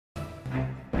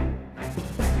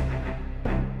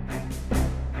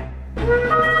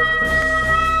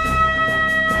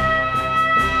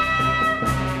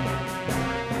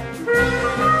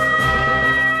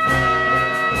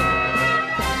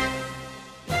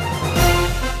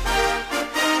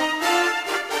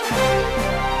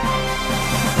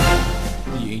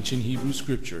ancient Hebrew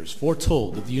scriptures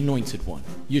foretold of the Anointed One,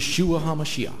 Yeshua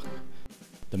HaMashiach.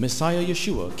 The Messiah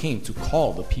Yeshua came to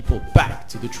call the people back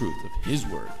to the truth of His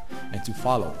word and to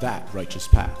follow that righteous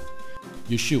path.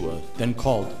 Yeshua then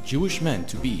called Jewish men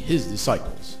to be His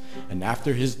disciples, and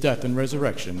after His death and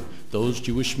resurrection, those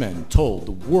Jewish men told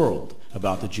the world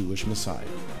about the Jewish Messiah.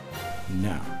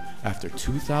 Now, after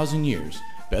 2,000 years,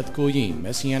 Beth Goyim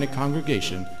Messianic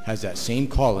Congregation has that same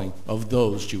calling of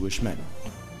those Jewish men,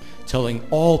 telling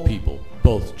all people,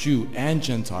 both Jew and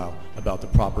Gentile, about the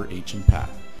proper ancient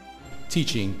path,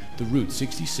 teaching the Route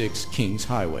 66 King's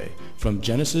Highway from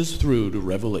Genesis through to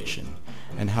Revelation,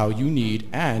 and how you need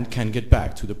and can get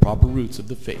back to the proper roots of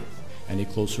the faith and a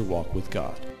closer walk with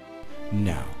God.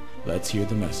 Now, let's hear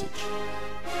the message.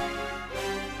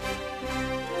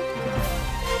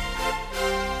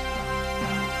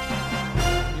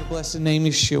 Blessed name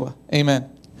Yeshua. Amen.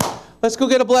 Let's go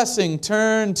get a blessing.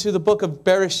 Turn to the book of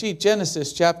Bereshit,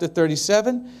 Genesis chapter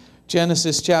 37.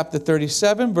 Genesis chapter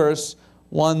 37, verse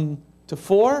 1 to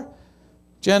 4.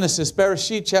 Genesis,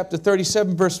 Bereshit chapter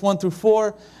 37, verse 1 through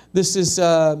 4. This is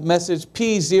message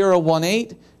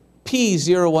P018.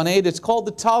 P018. It's called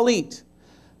the Tallit.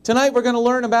 Tonight we're going to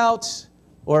learn about,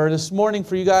 or this morning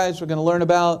for you guys, we're going to learn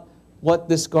about what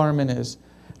this garment is.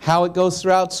 How it goes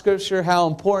throughout Scripture, how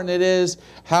important it is,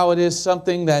 how it is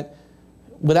something that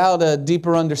without a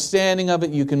deeper understanding of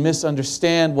it, you can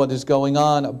misunderstand what is going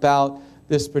on about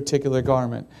this particular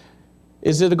garment.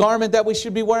 Is it a garment that we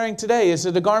should be wearing today? Is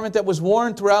it a garment that was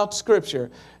worn throughout Scripture?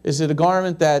 Is it a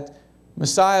garment that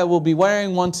Messiah will be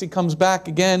wearing once He comes back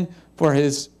again for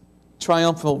His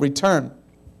triumphal return?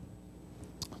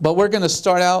 But we're going to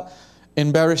start out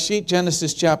in Bereshit,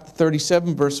 Genesis chapter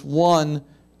 37, verse 1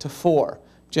 to 4.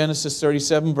 Genesis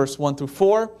 37, verse 1 through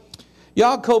 4.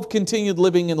 Yaakov continued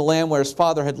living in the land where his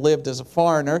father had lived as a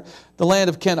foreigner, the land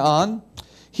of Canaan.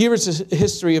 Here is the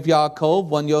history of Yaakov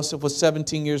when Yosef was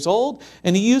 17 years old,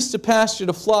 and he used to pasture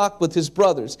the flock with his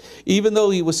brothers, even though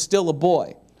he was still a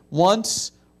boy.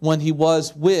 Once, when he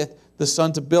was with the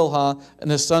sons of Bilhah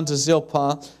and the sons of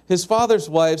Zilpah, his father's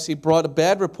wives, he brought a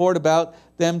bad report about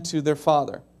them to their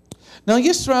father. Now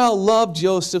Yisrael loved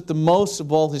Joseph the most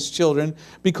of all his children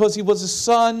because he was a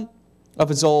son of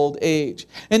his old age.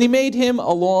 And he made him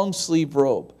a long-sleeved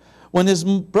robe. When his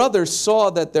brothers saw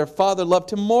that their father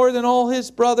loved him more than all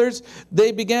his brothers,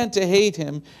 they began to hate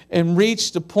him and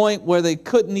reached a point where they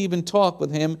couldn't even talk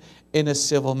with him in a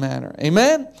civil manner.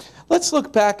 Amen? Let's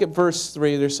look back at verse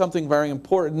 3. There's something very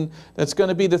important that's going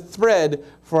to be the thread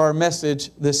for our message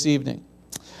this evening.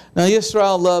 Now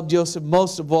Yisrael loved Joseph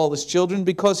most of all his children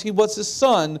because he was the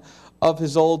son of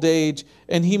his old age,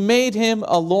 and he made him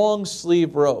a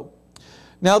long-sleeved robe.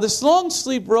 Now this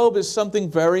long-sleeved robe is something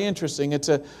very interesting. It's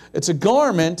a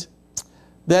garment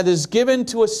that is given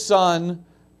to a son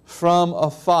from a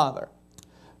father.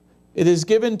 It is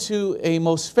given to a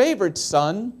most favored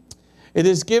son. It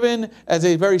is given as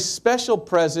a very special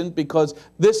present because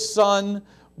this son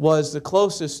was the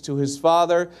closest to his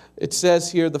father. It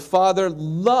says here, the father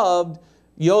loved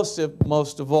Yosef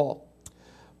most of all.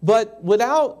 But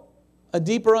without a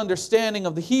deeper understanding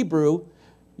of the Hebrew,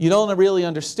 you don't really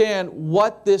understand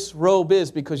what this robe is,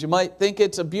 because you might think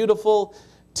it's a beautiful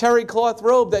terry cloth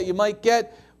robe that you might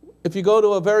get if you go to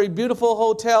a very beautiful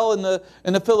hotel in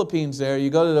the Philippines there. You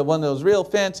go to one of those real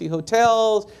fancy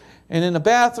hotels, and in the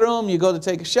bathroom, you go to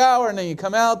take a shower, and then you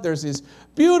come out, there's these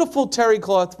beautiful terry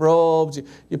cloth robes.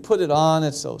 You put it on,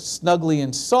 it's so snuggly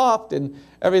and soft and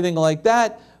everything like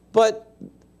that. But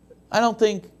I don't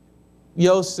think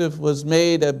Yosef was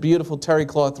made a beautiful terry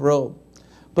cloth robe.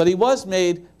 But he was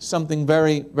made something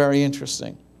very, very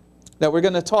interesting that we're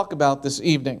going to talk about this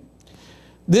evening.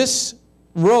 This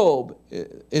robe,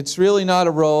 it's really not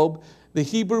a robe. The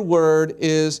Hebrew word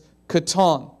is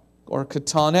katan or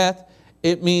kataneth.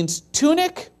 It means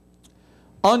tunic,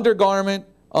 undergarment,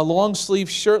 a long-sleeve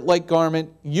shirt-like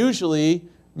garment, usually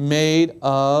made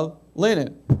of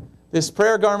linen. This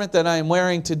prayer garment that I am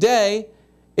wearing today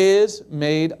is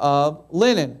made of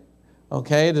linen.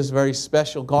 Okay, it is a very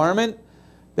special garment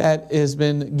that has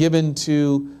been given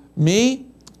to me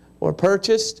or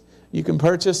purchased. You can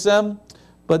purchase them.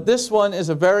 But this one is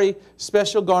a very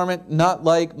special garment, not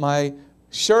like my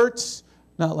shirts,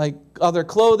 not like other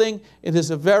clothing. It is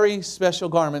a very special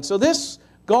garment. So this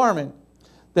garment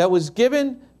that was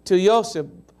given to Yosef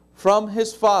from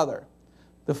his father,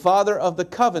 the father of the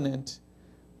covenant,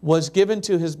 was given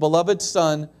to his beloved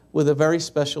son with a very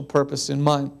special purpose in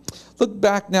mind. Look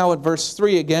back now at verse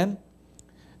 3 again.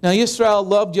 Now Yisrael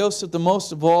loved Joseph the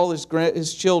most of all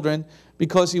his children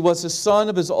because he was the son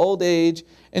of his old age,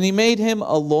 and he made him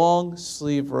a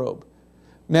long-sleeved robe.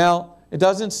 Now, it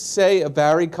doesn't say a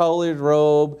varicolored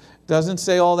robe. It doesn't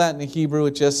say all that in the Hebrew.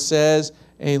 It just says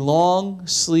a long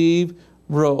sleeve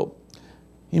robe.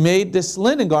 He made this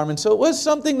linen garment. So it was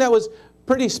something that was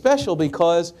pretty special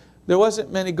because there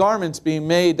wasn't many garments being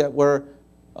made that were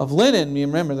of linen. You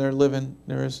remember, they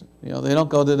don't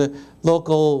go to the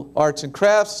local arts and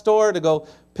crafts store to go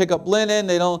pick up linen.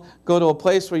 They don't go to a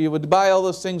place where you would buy all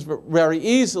those things very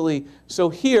easily. So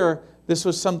here, this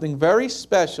was something very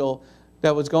special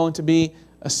that was going to be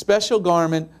a special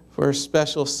garment for a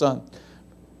special son.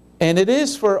 And it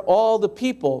is for all the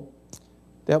people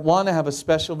that want to have a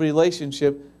special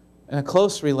relationship and a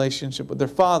close relationship with their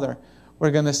Father.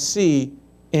 We're going to see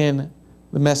in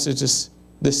the messages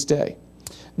this day.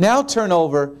 Now turn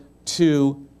over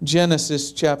to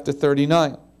Genesis chapter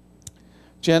 39.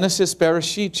 Genesis,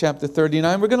 Bereshit chapter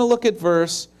 39. We're going to look at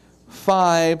verse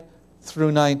 5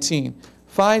 through 19.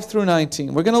 5 through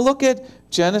 19. We're going to look at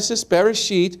Genesis,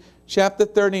 Bereshit chapter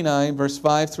 39, verse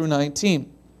 5 through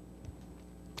 19.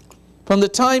 From the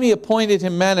time he appointed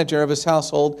him manager of his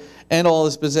household and all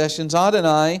his possessions,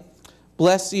 Adonai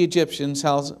blessed the Egyptian's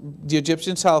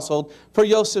household for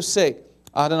Yosef's sake.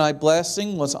 Adonai's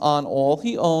blessing was on all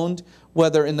he owned,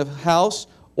 whether in the house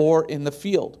or in the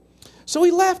field. So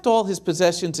he left all his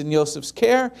possessions in Yosef's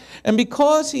care, and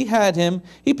because he had him,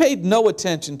 he paid no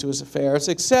attention to his affairs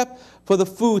except for the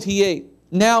food he ate.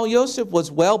 Now Yosef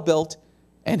was well built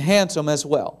and handsome as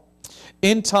well.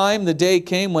 In time, the day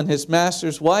came when his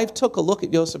master's wife took a look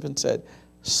at Yosef and said,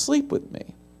 "Sleep with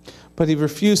me." But he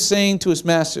refused, saying to his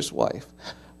master's wife,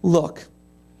 "Look,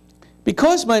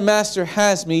 because my master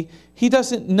has me, he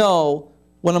doesn't know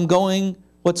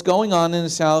what's going on in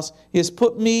his house. He has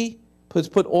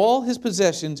put all his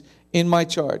possessions in my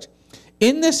charge.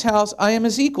 In this house, I am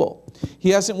his equal. He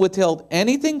hasn't withheld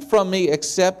anything from me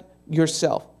except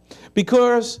yourself,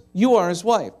 because you are his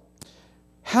wife.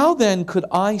 How then could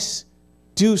I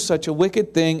do such a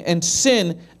wicked thing and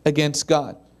sin against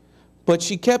God?" But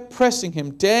she kept pressing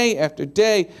him day after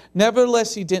day.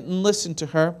 Nevertheless, he didn't listen to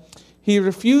her. He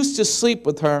refused to sleep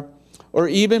with her or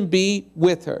even be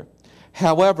with her.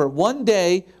 However, one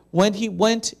day when he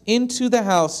went into the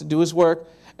house to do his work,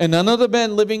 and none of the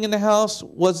men living in the house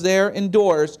was there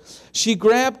indoors, she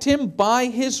grabbed him by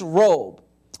his robe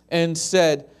and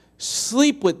said,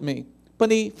 "Sleep with me."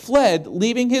 But he fled,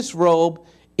 leaving his robe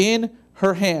in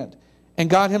her hand, and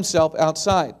got himself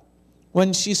outside.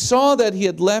 When she saw that he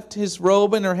had left his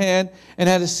robe in her hand and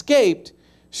had escaped,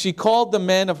 she called the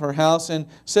men of her house and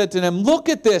said to them, "Look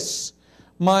at this.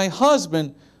 My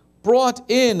husband brought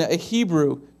in a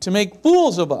Hebrew to make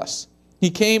fools of us. He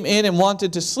came in and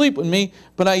wanted to sleep with me,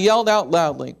 but I yelled out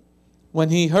loudly. When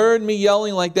he heard me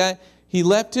yelling like that, he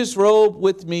left his robe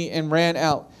with me and ran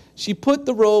out." She put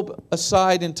the robe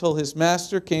aside until his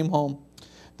master came home.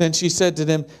 Then she said to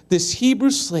them, "This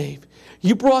Hebrew slave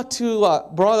you brought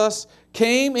us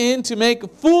came in to make a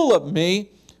fool of me,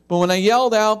 but when I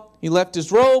yelled out, he left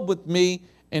his robe with me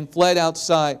and fled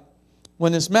outside."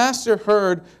 When his master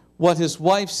heard what his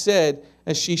wife said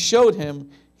as she showed him,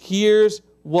 "Here's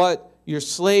what your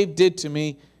slave did to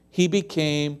me," he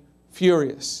became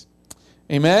furious.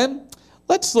 Amen?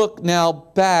 Let's look now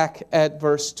back at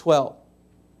verse 12.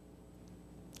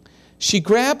 She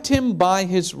grabbed him by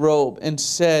his robe and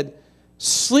said,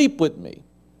 "Sleep with me."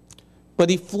 But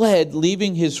he fled,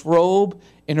 leaving his robe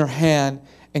in her hand,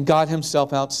 and got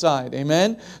himself outside.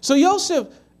 Amen? So Yosef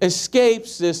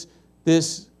escapes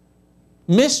this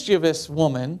mischievous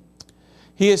woman.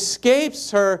 He escapes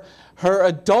her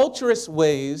adulterous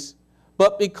ways,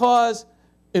 but because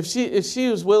if she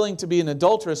was willing to be an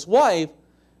adulterous wife,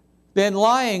 then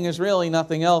lying is really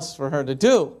nothing else for her to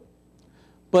do.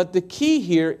 But the key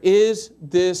here is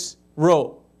this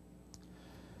robe.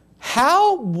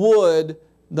 How would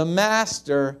the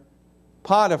master,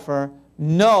 Potiphar,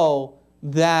 know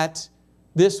that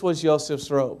this was Joseph's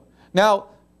robe? Now,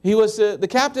 he was the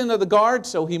captain of the guard,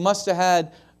 so he must have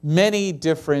had many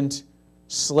different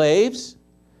slaves.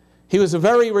 He was a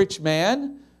very rich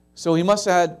man, so he must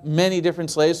have had many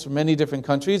different slaves from many different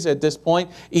countries. At this point,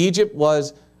 Egypt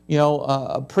was,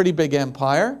 a pretty big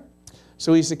empire.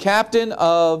 So he's the captain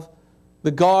of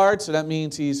the guard, so that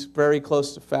means he's very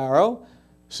close to Pharaoh.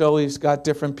 So he's got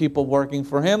different people working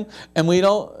for him. And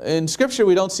in Scripture,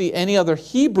 we don't see any other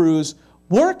Hebrews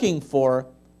working for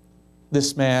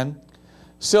this man.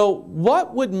 So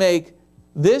what would make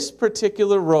this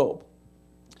particular robe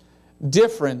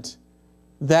different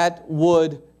that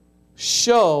would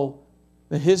show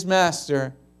his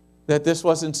master that this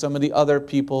wasn't some of the other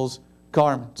people's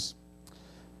garments?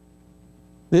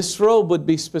 This robe would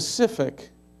be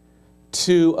specific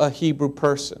to a Hebrew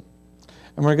person.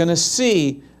 And we're going to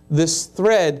see this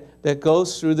thread that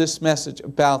goes through this message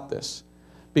about this.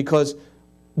 Because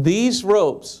these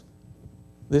robes,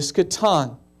 this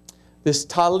katan, this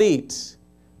tallit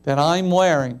that I'm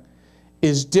wearing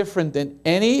is different than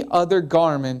any other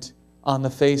garment on the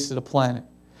face of the planet.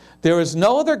 There is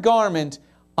no other garment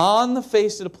on the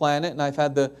face of the planet, and I've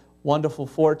had the wonderful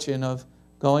fortune of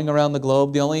going around the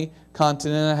globe. The only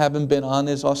continent I haven't been on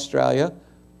is Australia.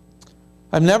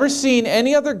 I've never seen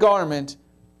any other garment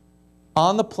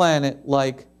on the planet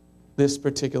like this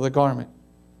particular garment.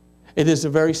 It is a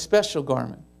very special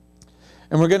garment.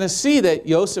 And we're going to see that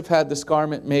Yosef had this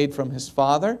garment made from his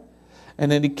father,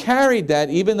 and then he carried that,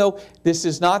 even though this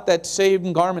is not that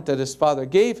same garment that his father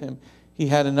gave him, he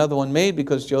had another one made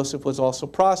because Joseph was also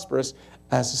prosperous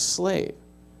as a slave.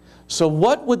 So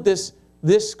what would this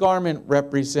garment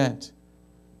represent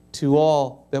to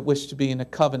all that wish to be in a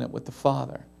covenant with the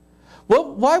Father?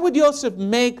 Well, why would Yosef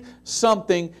make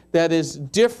something that is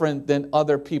different than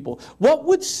other people? What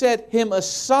would set him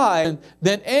aside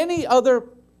than any other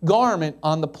garment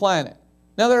on the planet?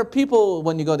 Now, there are people,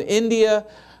 when you go to India,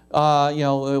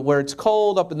 where it's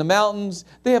cold up in the mountains,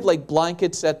 they have like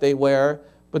blankets that they wear,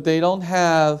 but they don't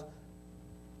have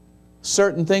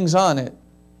certain things on it,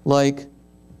 like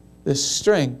this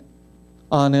string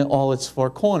on all its four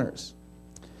corners,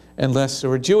 unless there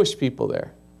were Jewish people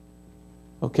there.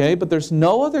 Okay, but there's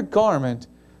no other garment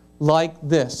like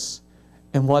this,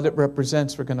 and what it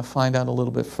represents we're going to find out a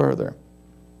little bit further.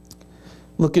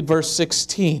 Look at verse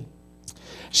 16.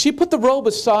 She put the robe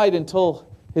aside until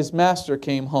his master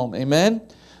came home. Amen?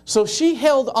 So she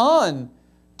held on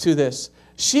to this.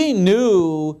 She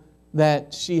knew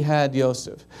that she had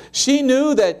Yosef. She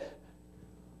knew that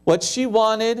what she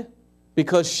wanted,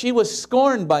 because she was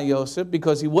scorned by Yosef,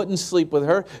 because he wouldn't sleep with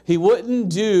her, he wouldn't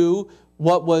do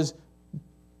what was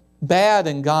bad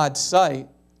in God's sight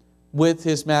with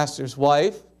his master's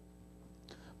wife.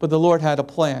 But the Lord had a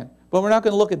plan. But we're not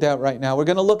going to look at that right now. We're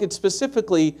going to look at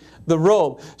specifically the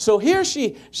robe. So here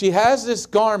she has this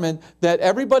garment that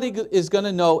everybody is going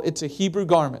to know it's a Hebrew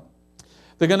garment.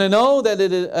 They're going to know that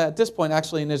it is, at this point,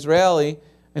 actually an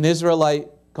Israelite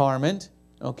garment,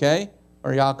 okay?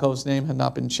 Or Yaakov's name had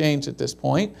not been changed at this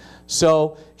point.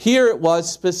 So here it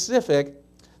was specific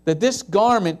that this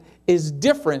garment is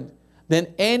different than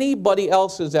anybody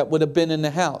else's that would have been in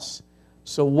the house.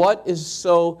 So what is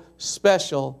so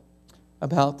special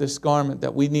about this garment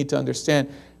that we need to understand?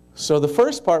 So the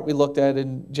first part we looked at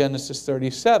in Genesis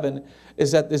 37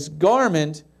 is that this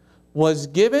garment was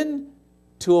given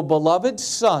to a beloved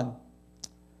son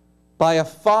by a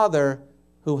father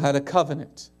who had a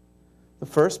covenant. The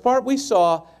first part we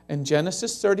saw in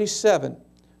Genesis 37,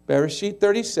 Bereshit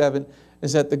 37,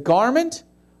 is that the garment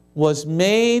was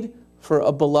made for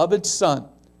a beloved son,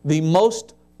 the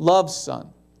most loved son.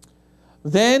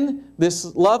 Then this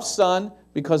loved son,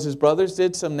 because his brothers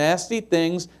did some nasty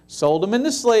things, sold him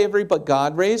into slavery, but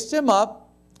God raised him up.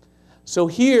 So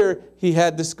here he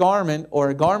had this garment,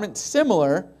 or a garment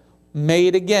similar,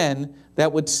 made again,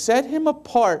 that would set him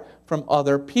apart from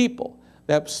other people.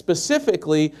 That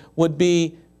specifically would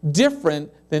be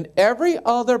different than every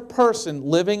other person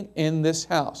living in this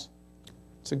house.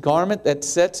 It's a garment that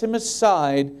sets him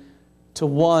aside to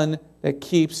one that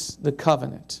keeps the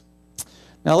covenant.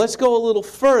 Now let's go a little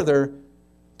further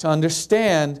to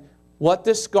understand what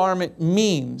this garment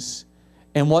means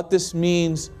and what this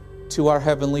means to our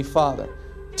Heavenly Father.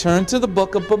 Turn to the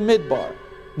book of Bamidbar,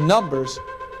 Numbers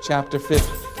chapter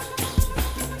 50.